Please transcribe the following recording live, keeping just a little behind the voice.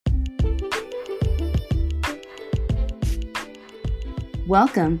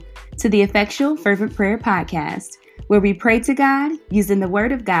Welcome to the Effectual Fervent Prayer Podcast, where we pray to God using the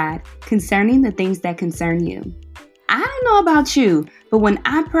Word of God concerning the things that concern you. I don't know about you, but when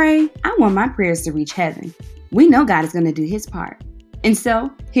I pray, I want my prayers to reach heaven. We know God is going to do His part. And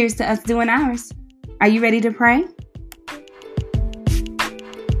so, here's to us doing ours. Are you ready to pray?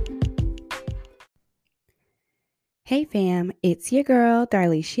 Hey fam, it's your girl,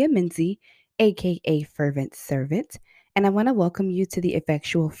 Darlicia Minzy, aka Fervent Servant, and I want to welcome you to the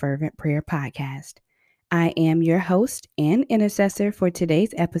Effectual Fervent Prayer Podcast. I am your host and intercessor for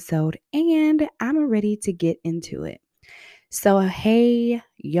today's episode, and I'm ready to get into it. So, hey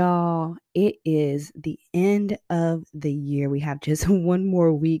y'all, it is the end of the year. We have just one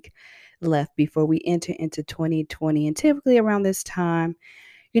more week left before we enter into 2020, and typically around this time,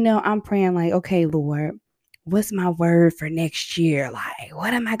 I'm praying like, okay, Lord, what's my word for next year? Like,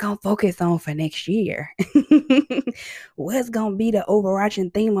 what am I going to focus on for next year? What's going to be the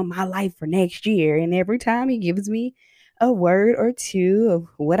overarching theme of my life for next year? And every time He gives me a word or two of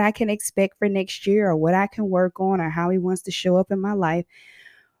what I can expect for next year or what I can work on or how He wants to show up in my life.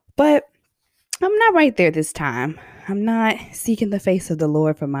 But I'm not right there this time. I'm not seeking the face of the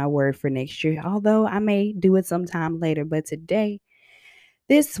Lord for my word for next year, although I may do it sometime later. But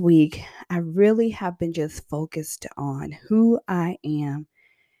this week, I really have been just focused on who I am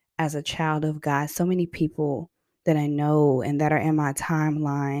as a child of God. So many people that I know and that are in my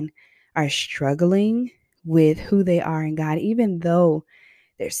timeline are struggling with who they are in God, even though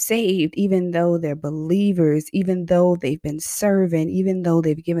they're saved, even though they're believers, even though they've been serving, even though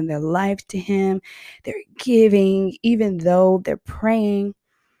they've given their life to Him, they're giving, even though they're praying,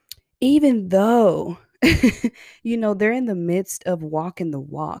 even though they're in the midst of walking the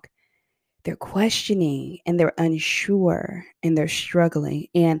walk. They're questioning and they're unsure and they're struggling.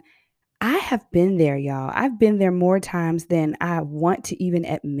 And I have been there, y'all. I've been there more times than I want to even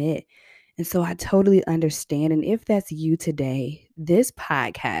admit. And so I totally understand. And if that's you today, this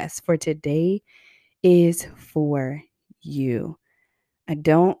podcast for today is for you. I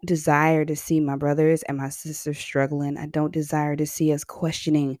don't desire to see my brothers and my sisters struggling. I don't desire to see us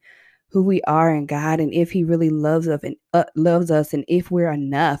questioning who we are in God and if He really loves us and if we're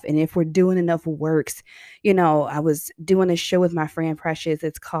enough and if we're doing enough works. I was doing a show with my friend Precious.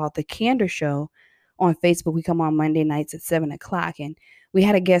 It's called The Candor Show on Facebook. We come on Monday nights at 7:00, and we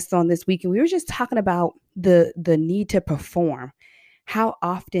had a guest on this week, and we were just talking about the need to perform. How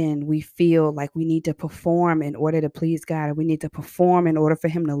often we feel like we need to perform in order to please God, or we need to perform in order for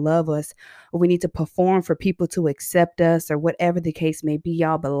Him to love us, or we need to perform for people to accept us, or whatever the case may be,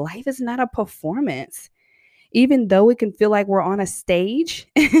 y'all. But life is not a performance. Even though it can feel like we're on a stage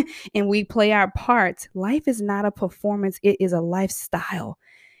and we play our parts, life is not a performance. It is a lifestyle.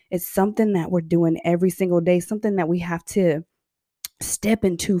 It's something that we're doing every single day, something that we have to step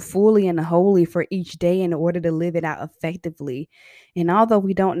into fully and wholly for each day in order to live it out effectively. And although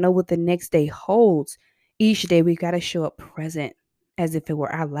we don't know what the next day holds, each day we've got to show up present as if it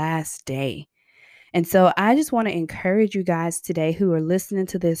were our last day. And so I just want to encourage you guys today who are listening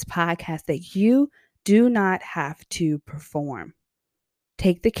to this podcast that you do not have to perform.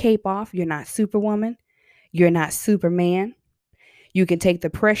 Take the cape off. You're not Superwoman. You're not Superman. You can take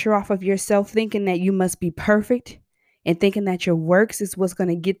the pressure off of yourself thinking that you must be perfect and thinking that your works is what's going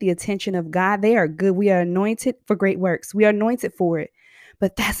to get the attention of God. They are good. We are anointed for great works. We are anointed for it.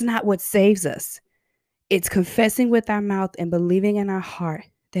 But that's not what saves us. It's confessing with our mouth and believing in our heart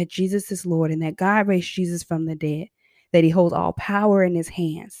that Jesus is Lord and that God raised Jesus from the dead, that He holds all power in His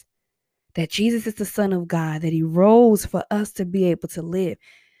hands, that Jesus is the Son of God, that He rose for us to be able to live.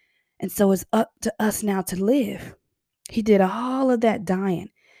 And so it's up to us now to live. He did all of that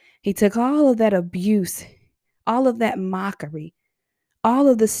dying. He took all of that abuse, all of that mockery, all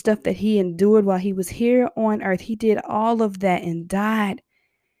of the stuff that He endured while He was here on earth. He did all of that and died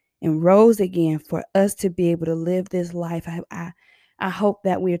and rose again for us to be able to live this life. I hope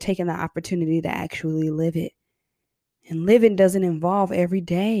that we are taking the opportunity to actually live it. And living doesn't involve every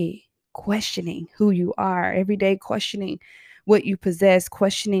day questioning who you are, every day questioning what you possess,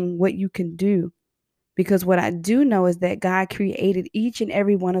 questioning what you can do. Because what I do know is that God created each and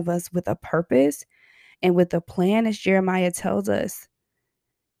every one of us with a purpose and with a plan, as Jeremiah tells us.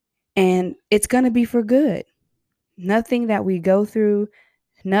 And it's going to be for good. Nothing that we go through,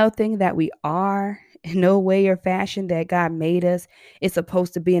 nothing that we are, in no way or fashion that God made us, is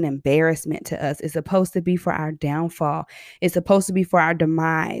supposed to be an embarrassment to us. It's supposed to be for our downfall. It's supposed to be for our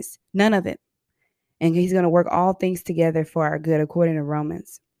demise. None of it. And He's going to work all things together for our good, according to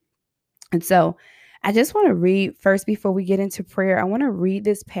Romans. And so I just want to read first, before we get into prayer, I want to read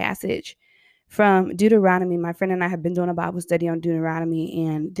this passage from Deuteronomy. My friend and I have been doing a Bible study on Deuteronomy,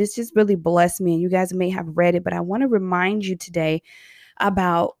 and this just really blessed me. And you guys may have read it, but I want to remind you today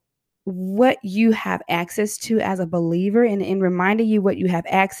about what you have access to as a believer, and in reminding you what you have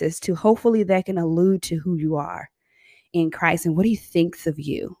access to, hopefully that can allude to who you are in Christ and what he thinks of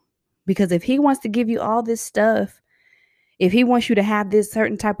you. Because if he wants to give you all this stuff, if he wants you to have this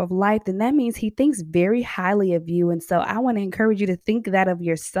certain type of life, then that means he thinks very highly of you. And so I want to encourage you to think that of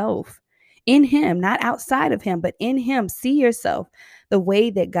yourself in him, not outside of him, but in him. See yourself the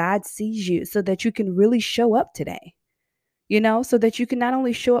way that God sees you so that you can really show up today. So that you can not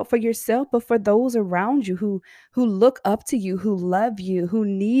only show up for yourself, but for those around you who look up to you, who love you, who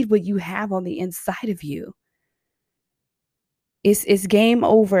need what you have on the inside of you. It's game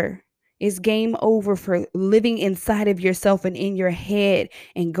over. It's game over for living inside of yourself and in your head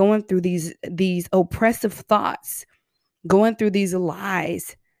and going through these oppressive thoughts, going through these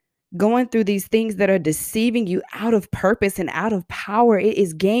lies, going through these things that are deceiving you out of purpose and out of power. It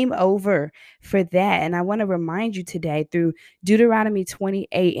is game over for that. And I want to remind you today through Deuteronomy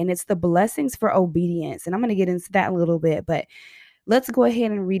 28, and it's the blessings for obedience. And I'm going to get into that a little bit, but let's go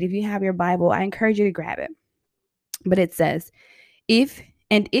ahead and read. If you have your Bible, I encourage you to grab it. But it says, if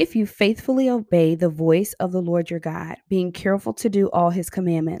you faithfully obey the voice of the Lord your God, being careful to do all his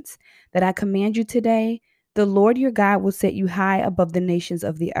commandments that I command you today, the Lord your God will set you high above the nations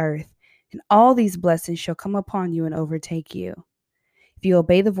of the earth, and all these blessings shall come upon you and overtake you. If you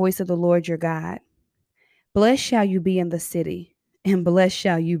obey the voice of the Lord your God, blessed shall you be in the city, and blessed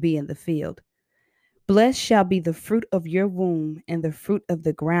shall you be in the field. Blessed shall be the fruit of your womb, and the fruit of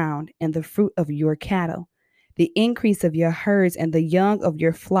the ground, and the fruit of your cattle, the increase of your herds, and the young of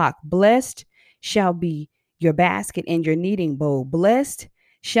your flock. Blessed shall be your basket and your kneading bowl. Blessed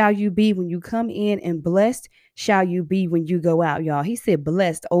shall you be when you come in, and blessed shall you be when you go out, y'all. He said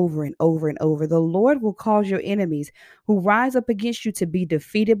blessed over and over and over. The Lord will cause your enemies who rise up against you to be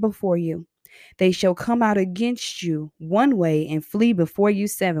defeated before you. They shall come out against you one way and flee before you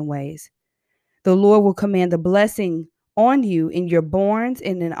 7 ways. The Lord will command the blessing on you in your barns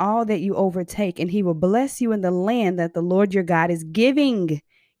and in all that you overtake, and he will bless you in the land that the Lord your God is giving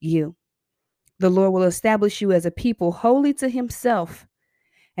you. The Lord will establish you as a people holy to himself,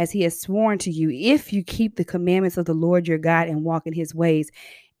 as he has sworn to you, if you keep the commandments of the Lord your God and walk in his ways.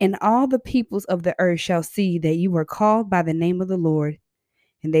 And all the peoples of the earth shall see that you are called by the name of the Lord,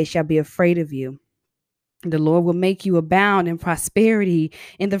 and they shall be afraid of you. The Lord will make you abound in prosperity,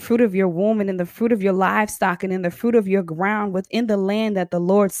 in the fruit of your womb, and in the fruit of your livestock, and in the fruit of your ground, within the land that the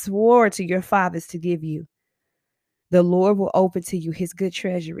Lord swore to your fathers to give you. The Lord will open to you his good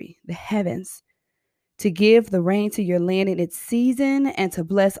treasury, the heavens, to give the rain to your land in its season, and to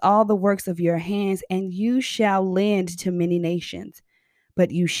bless all the works of your hands. And you shall lend to many nations,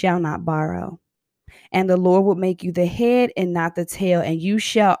 but you shall not borrow. And the Lord will make you the head and not the tail, and you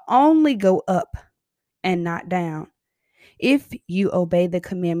shall only go up and not down, if you obey the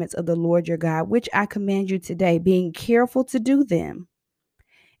commandments of the Lord your God, which I command you today, being careful to do them.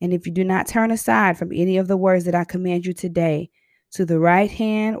 And if you do not turn aside from any of the words that I command you today, to the right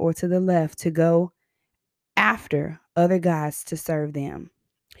hand or to the left, to go after other gods to serve them.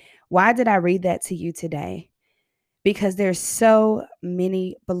 Why did I read that to you today? Because there's so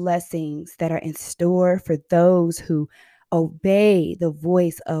many blessings that are in store for those who obey the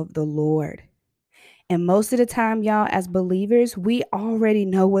voice of the Lord. And most of the time, y'all, as believers, we already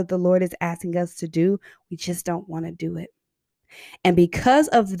know what the Lord is asking us to do. We just don't want to do it. And because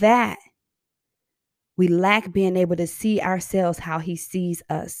of that, we lack being able to see ourselves how he sees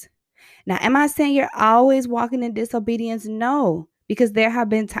us. Now, am I saying you're always walking in disobedience? No, because there have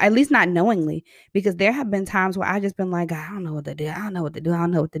been, at least not knowingly, because there have been times where I just been like, I don't know what to do. I don't know what to do. I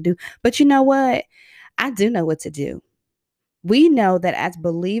don't know what to do. But you know what? I do know what to do. We know that as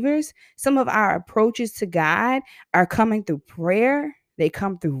believers, some of our approaches to God are coming through prayer. They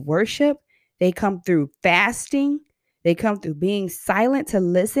come through worship. They come through fasting. They come through being silent to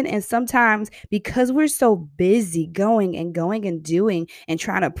listen. And sometimes because we're so busy going and doing and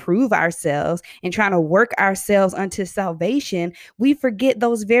trying to prove ourselves and trying to work ourselves unto salvation, we forget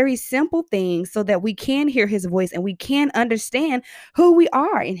those very simple things so that we can hear his voice and we can understand who we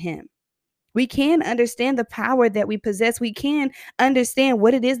are in him. We can understand the power that we possess. We can understand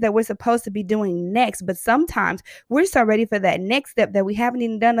what it is that we're supposed to be doing next. But sometimes we're so ready for that next step that we haven't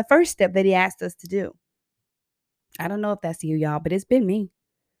even done the first step that he asked us to do. I don't know if that's you, y'all, but it's been me.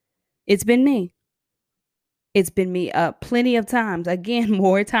 It's been me. It's been me plenty of times. Again,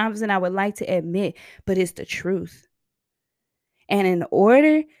 more times than I would like to admit, but it's the truth. And in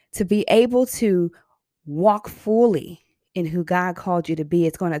order to be able to walk fully in who God called you to be,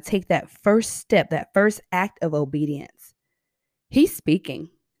 it's going to take that first step, that first act of obedience. He's speaking.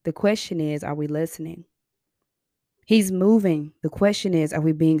 The question is, are we listening? He's moving. The question is, are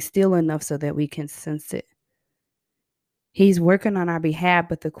we being still enough so that we can sense it? He's working on our behalf,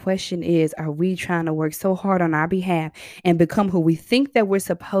 but the question is, are we trying to work so hard on our behalf and become who we think that we're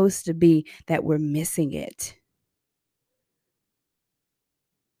supposed to be that we're missing it?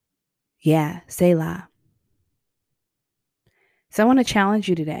 Yeah, Selah. So I want to challenge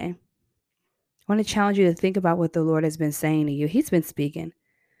you today. I want to challenge you to think about what the Lord has been saying to you. He's been speaking.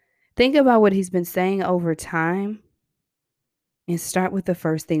 Think about what he's been saying over time and start with the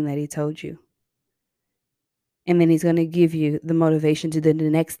first thing that he told you. And then he's going to give you the motivation to do the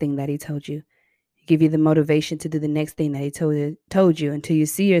next thing that he told you. Give you the motivation to do the next thing that he told you until you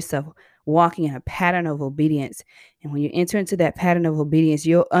see yourself walking in a pattern of obedience. And when you enter into that pattern of obedience,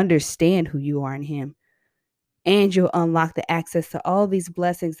 you'll understand who you are in him. And you'll unlock the access to all these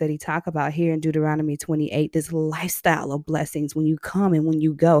blessings that he talked about here in Deuteronomy 28, this lifestyle of blessings when you come and when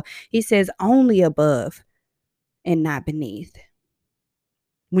you go. He says only above and not beneath.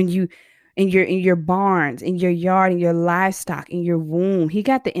 When you in your barns, in your yard, in your livestock, in your womb, he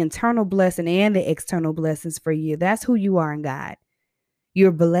got the internal blessing and the external blessings for you. That's who you are in God.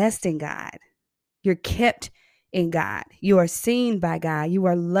 You're blessed in God. You're kept in God. You are seen by God. You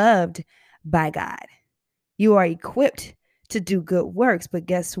are loved by God. You are equipped to do good works. But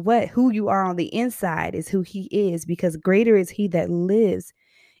guess what? Who you are on the inside is who he is, because greater is he that lives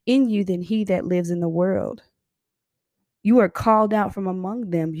in you than he that lives in the world. You are called out from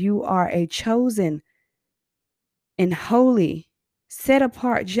among them. You are a chosen and holy, set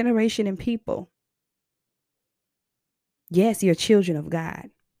apart generation and people. Yes, you're children of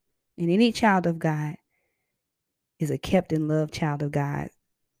God. And any child of God is a kept and loved child of God.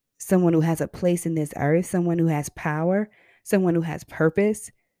 Someone who has a place in this earth, someone who has power, someone who has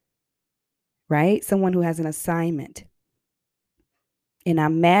purpose, right? Someone who has an assignment. And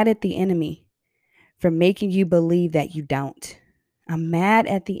I'm mad at the enemy for making you believe that you don't. I'm mad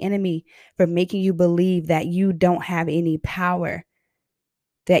at the enemy for making you believe that you don't have any power,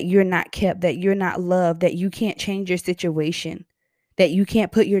 that you're not kept, that you're not loved, that you can't change your situation, that you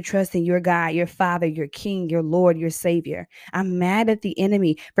can't put your trust in your God, your Father, your King, your Lord, your Savior. I'm mad at the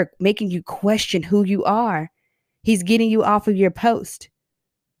enemy for making you question who you are. He's getting you off of your post.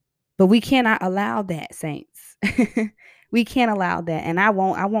 But we cannot allow that, saints. We can't allow that. And I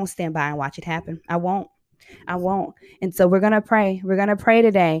won't stand by and watch it happen. I won't. And so we're going to pray. We're going to pray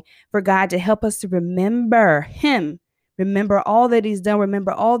today for God to help us to remember him. Remember all that he's done.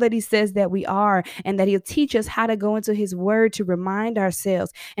 Remember all that he says that we are, and that he'll teach us how to go into his word to remind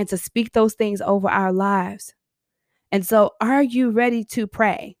ourselves and to speak those things over our lives. And so are you ready to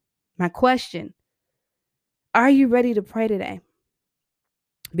pray? My question, are you ready to pray today?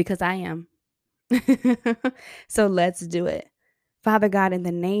 Because I am. So let's do it. Father God, in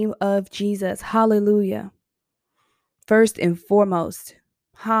the name of Jesus, hallelujah. First and foremost,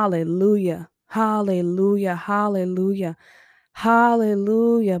 hallelujah, hallelujah, hallelujah,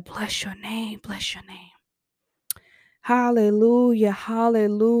 hallelujah. Bless your name, bless your name. Hallelujah,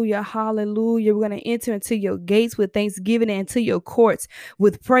 hallelujah, hallelujah. We're going to enter into your gates with thanksgiving and into your courts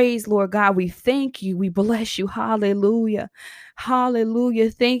with praise, Lord God. We thank you. We bless you. Hallelujah, hallelujah.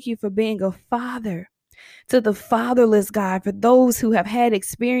 Thank you for being a father to the fatherless, God, for those who have had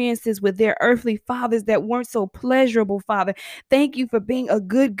experiences with their earthly fathers that weren't so pleasurable, Father. Thank you for being a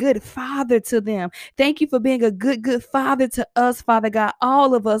good father to them. Thank you for being a good father to us, Father God,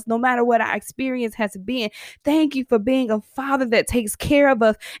 all of us, no matter what our experience has been. Thank you for being a father that takes care of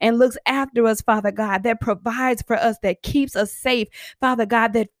us and looks after us, Father God, that provides for us, that keeps us safe, Father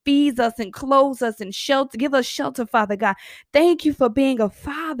God, that feeds us and clothes us and shelter, give us shelter, Father God. Thank you for being a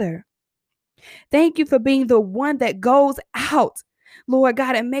father. Thank you for being the one that goes out, Lord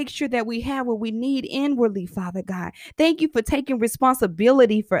God, and make sure that we have what we need inwardly, Father God. Thank you for taking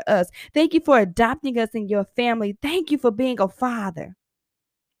responsibility for us. Thank you for adopting us in your family. Thank you for being a father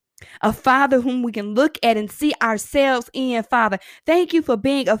whom we can look at and see ourselves in, Father. Thank you for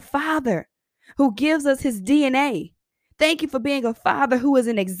being a father who gives us his DNA. Thank you for being a father who is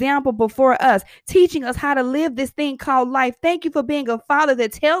an example before us, teaching us how to live this thing called life. Thank you for being a father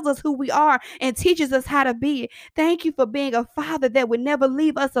that tells us who we are and teaches us how to be. Thank you for being a father that would never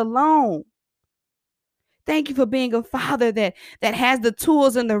leave us alone. Thank you for being a father that has the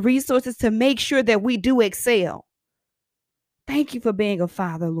tools and the resources to make sure that we do excel. Thank you for being a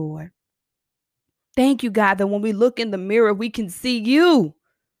father, Lord. Thank you, God, that when we look in the mirror, we can see you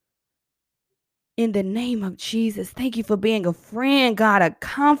In the name of Jesus, thank you for being a friend, God, a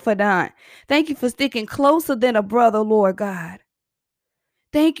confidant. Thank you for sticking closer than a brother, Lord God.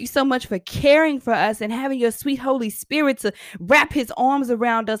 Thank you so much for caring for us and having your sweet Holy Spirit to wrap his arms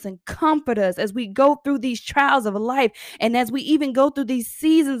around us and comfort us as we go through these trials of life. And as we even go through these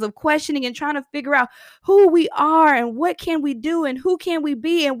seasons of questioning and trying to figure out who we are and what can we do and who can we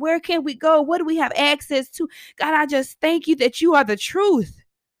be and where can we go? What do we have access to? God, I just thank you that you are the truth.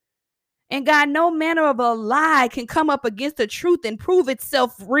 And God, no manner of a lie can come up against the truth and prove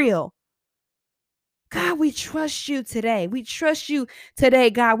itself real. God, we trust you today. We trust you today,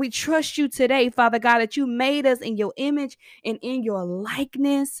 God. We trust you today, Father God, that you made us in your image and in your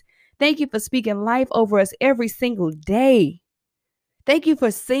likeness. Thank you for speaking life over us every single day. Thank you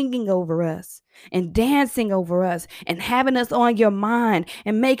for singing over us and dancing over us and having us on your mind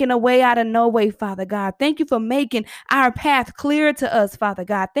and making a way out of no way, Father God. Thank you for making our path clear to us, Father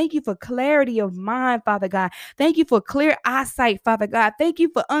God. Thank you for clarity of mind, Father God. Thank you for clear eyesight, Father God. Thank you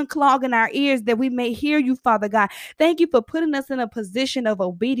for unclogging our ears that we may hear you, Father God. Thank you for putting us in a position of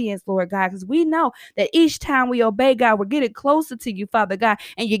obedience, Lord God, because we know that each time we obey, God, we're getting closer to you, Father God,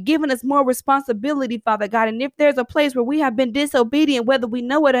 and you're giving us more responsibility, Father God. And if there's a place where we have been disobedient, whether we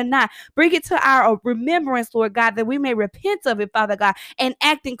know it or not, bring it to our remembrance, Lord God, that we may repent of it, Father God, and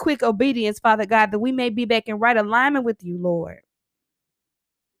act in quick obedience, Father God, that we may be back in right alignment with you, Lord.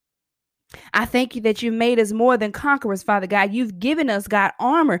 I thank you that you made us more than conquerors, Father God. You've given us, God,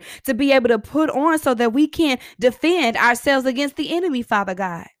 armor to be able to put on so that we can defend ourselves against the enemy, Father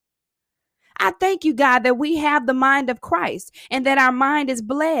God. I thank you, God, that we have the mind of Christ and that our mind is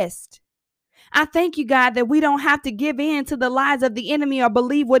blessed. I thank you, God, that we don't have to give in to the lies of the enemy or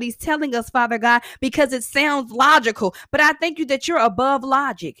believe what he's telling us, Father God, because it sounds logical. But I thank you that you're above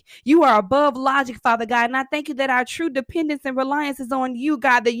logic. You are above logic, Father God. And I thank you that our true dependence and reliance is on you,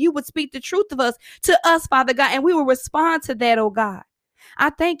 God, that you would speak the truth of us to us, Father God, and we will respond to that, oh God.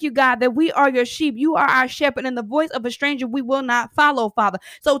 I thank you, God, that we are your sheep. You are our shepherd, and the voice of a stranger we will not follow, Father.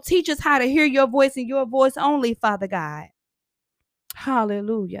 So teach us how to hear your voice and your voice only, Father God.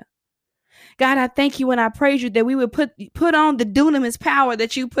 Hallelujah. God, I thank you and I praise you that we would put on the dunamis power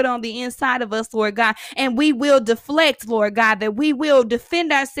that you put on the inside of us, Lord God, and we will deflect, Lord God, that we will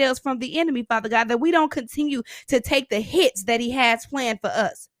defend ourselves from the enemy, Father God, that we don't continue to take the hits that he has planned for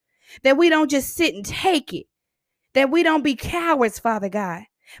us, that we don't just sit and take it, that we don't be cowards, Father God.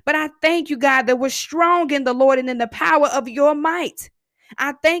 But I thank you, God, that we're strong in the Lord and in the power of your might.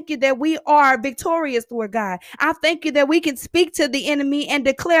 I thank you that we are victorious, Lord God. I thank you that we can speak to the enemy and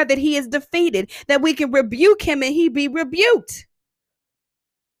declare that he is defeated, that we can rebuke him and he be rebuked.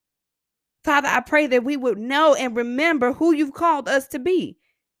 Father, I pray that we would know and remember who you've called us to be,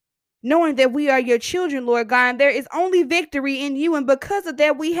 knowing that we are your children, Lord God, and there is only victory in you. And because of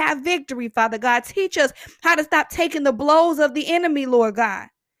that, we have victory, Father God. Teach us how to stop taking the blows of the enemy, Lord God,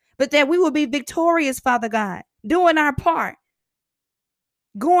 but that we will be victorious, Father God, doing our part,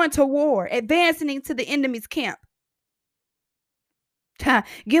 going to war, advancing into the enemy's camp.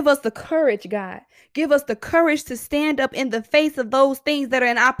 Give us the courage, God. Give us the courage to stand up in the face of those things that are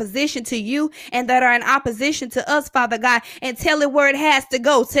in opposition to you and that are in opposition to us, Father God, and tell it where it has to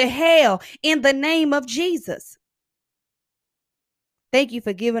go, to hell, in the name of Jesus. Thank you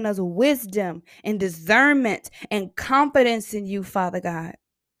for giving us wisdom and discernment and confidence in you, Father God.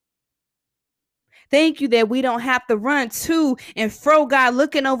 Thank you that we don't have to run to and fro, God,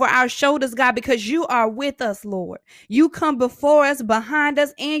 looking over our shoulders, God, because you are with us, Lord. You come before us, behind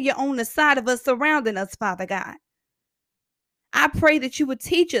us, and you're on the side of us, surrounding us, Father God. I pray that you would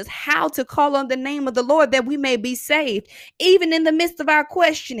teach us how to call on the name of the Lord that we may be saved, even in the midst of our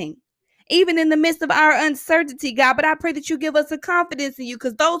questioning, even in the midst of our uncertainty, God. But I pray that you give us a confidence in you,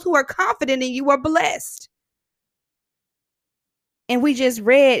 because those who are confident in you are blessed. And we just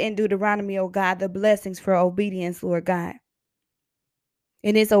read in Deuteronomy, oh God, the blessings for obedience, Lord God.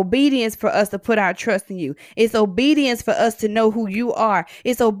 And it's obedience for us to put our trust in you. It's obedience for us to know who you are.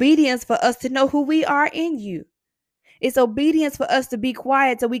 It's obedience for us to know who we are in you. It's obedience for us to be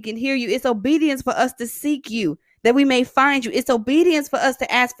quiet so we can hear you. It's obedience for us to seek you that we may find you. It's obedience for us to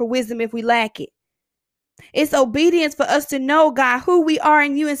ask for wisdom if we lack it. It's obedience for us to know, God, who we are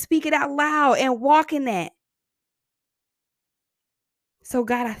in you and speak it out loud and walk in that. So,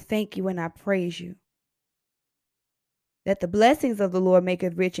 God, I thank you and I praise you that the blessings of the Lord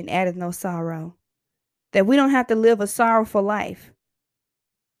maketh rich and addeth no sorrow, that we don't have to live a sorrowful life,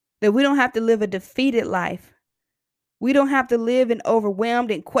 that we don't have to live a defeated life. We don't have to live an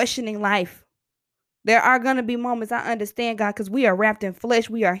overwhelmed and questioning life. There are going to be moments, I understand, God, because we are wrapped in flesh.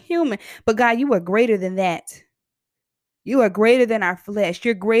 We are human. But God, you are greater than that. You are greater than our flesh.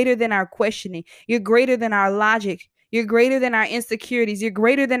 You're greater than our questioning. You're greater than our logic. You're greater than our insecurities. You're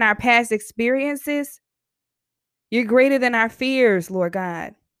greater than our past experiences. You're greater than our fears, Lord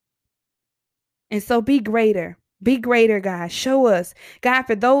God. And so be greater. Be greater, God. Show us, God,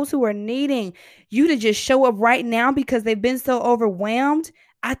 for those who are needing you to just show up right now because they've been so overwhelmed.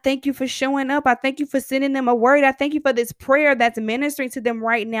 I thank you for showing up. I thank you for sending them a word. I thank you for this prayer that's ministering to them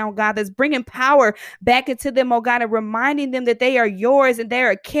right now, God, that's bringing power back into them, oh God, and reminding them that they are yours and they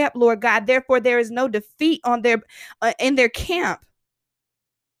are kept, Lord God. Therefore, there is no defeat on their in their camp.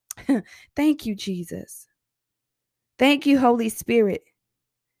 Thank you, Jesus. Thank you, Holy Spirit,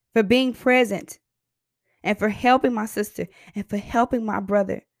 for being present and for helping my sister and for helping my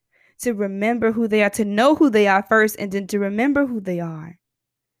brother to remember who they are, to know who they are first, and then to remember who they are.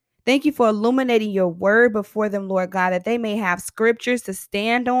 Thank you for illuminating your word before them, Lord God, that they may have scriptures to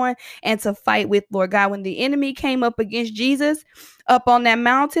stand on and to fight with, Lord God. When the enemy came up against Jesus up on that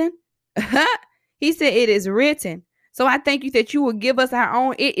mountain, he said, "It is written." So I thank you that you will give us our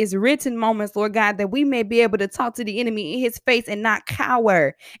own "it is written" moments, Lord God, that we may be able to talk to the enemy in his face and not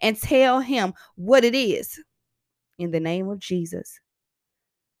cower and tell him what it is. In the name of Jesus.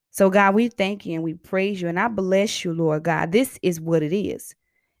 So, God, we thank you and we praise you and I bless you, Lord God. This is what it is.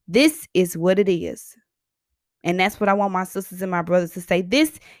 This is what it is. And that's what I want my sisters and my brothers to say.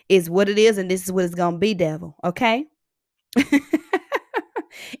 This is what it is, and this is what it's going to be, devil. Okay?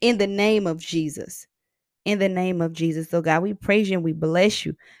 In the name of Jesus. In the name of Jesus. So, God, we praise you and we bless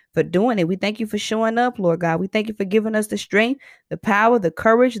you for doing it. We thank you for showing up, Lord God. We thank you for giving us the strength, the power, the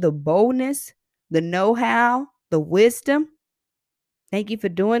courage, the boldness, the know-how, the wisdom. Thank you for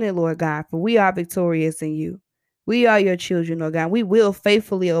doing it, Lord God, for we are victorious in you. We are your children, Lord God. We will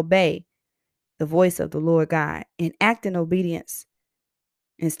faithfully obey the voice of the Lord God and act in obedience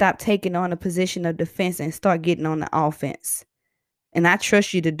and stop taking on a position of defense and start getting on the offense. And I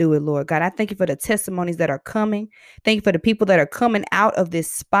trust you to do it, Lord God. I thank you for the testimonies that are coming. Thank you for the people that are coming out of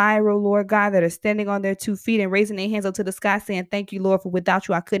this spiral, Lord God, that are standing on their 2 feet and raising their hands up to the sky saying, "Thank you, Lord, for without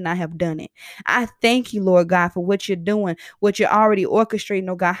you, I could not have done it." I thank you, Lord God, for what you're doing, what you're already orchestrating,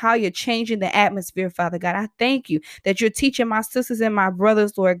 oh God, how you're changing the atmosphere, Father God. I thank you that you're teaching my sisters and my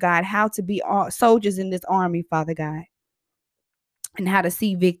brothers, Lord God, how to be soldiers in this army, Father God, and how to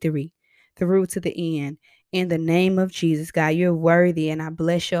see victory through to the end. In the name of Jesus, God, you're worthy, and I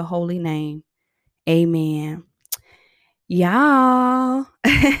bless your holy name. Amen. Y'all,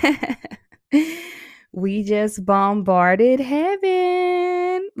 we just bombarded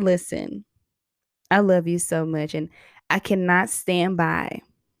heaven. Listen, I love you so much, and I cannot stand by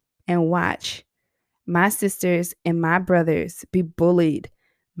and watch my sisters and my brothers be bullied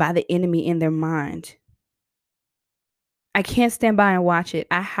by the enemy in their mind. I can't stand by and watch it.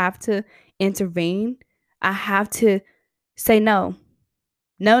 I have to intervene. I have to say no.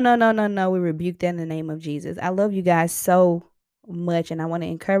 No, no, no, no, no. We rebuke that in the name of Jesus. I love you guys so much, and I want to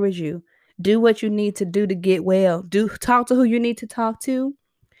encourage you. Do what you need to do to get well. Talk to who you need to talk to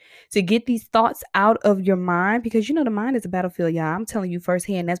get these thoughts out of your mind, because the mind is a battlefield, y'all. I'm telling you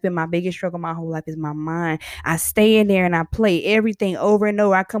firsthand, that's been my biggest struggle my whole life is my mind. I stay in there and I play everything over and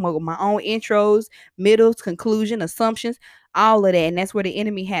over. I come up with my own intros, middles, conclusion, assumptions, all of that. And that's where the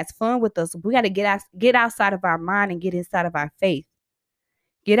enemy has fun with us. We got to get outside of our mind and get inside of our faith.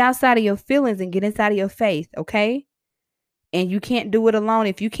 Get outside of your feelings and get inside of your faith, okay? And you can't do it alone.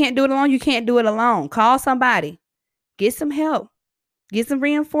 If you can't do it alone, you can't do it alone. Call somebody. Get some help. Get some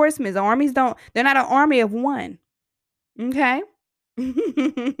reinforcements. They're not an army of one. Okay?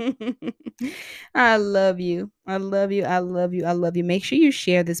 I love you. I love you. I love you. I love you. Make sure you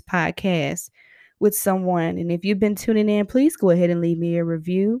share this podcast with someone. And if you've been tuning in, please go ahead and leave me a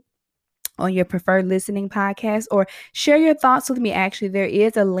review on your preferred listening podcast, or share your thoughts with me. Actually, there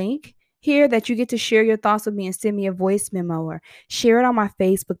is a link here that you get to share your thoughts with me and send me a voice memo, or share it on my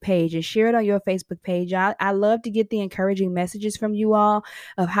Facebook page and share it on your Facebook page. I love to get the encouraging messages from you all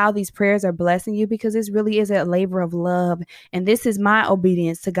of how these prayers are blessing you, because this really is a labor of love. And this is my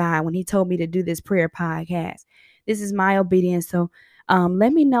obedience to God when he told me to do this prayer podcast. This is my obedience. So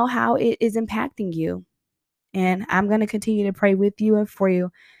let me know how it is impacting you. And I'm going to continue to pray with you and for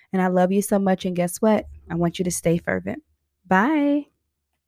you. And I love you so much. And guess what? I want you to stay fervent. Bye.